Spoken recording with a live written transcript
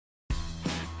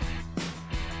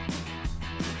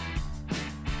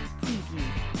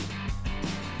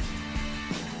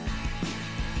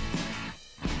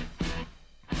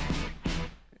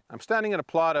standing at a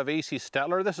plot of AC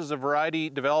Stettler. This is a variety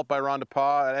developed by Ron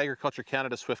DePauw at Agriculture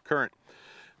Canada Swift Current.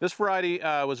 This variety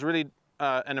was really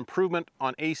an improvement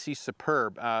on AC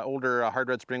Superb, older hard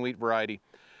red spring wheat variety.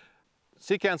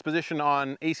 SeCan's position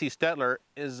on AC Stettler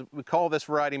is we call this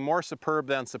variety more superb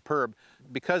than superb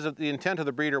because the intent of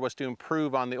the breeder was to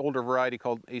improve on the older variety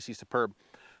called AC Superb.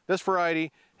 This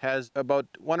variety has about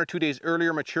 1 or 2 days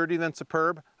earlier maturity than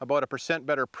Superb, about 1%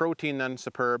 better protein than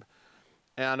Superb,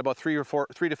 and about 3 to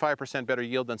 5% better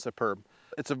yield than Superb.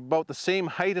 It's about the same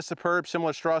height as Superb,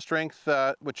 similar straw strength,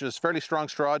 which is fairly strong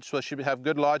straw, so it should have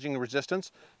good lodging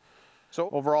resistance. So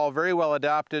overall, very well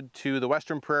adapted to the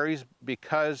western prairies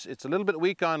because it's a little bit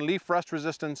weak on leaf rust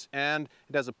resistance and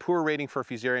it has a poor rating for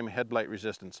fusarium head blight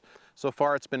resistance. So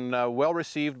far it's been well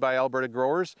received by Alberta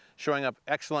growers, showing up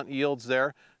excellent yields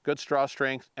there, good straw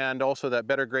strength, and also that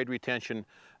better grade retention,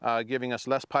 giving us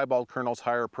less piebald kernels,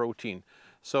 higher protein.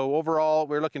 So overall,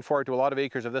 we're looking forward to a lot of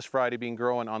acres of this variety being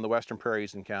grown on the western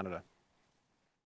prairies in Canada.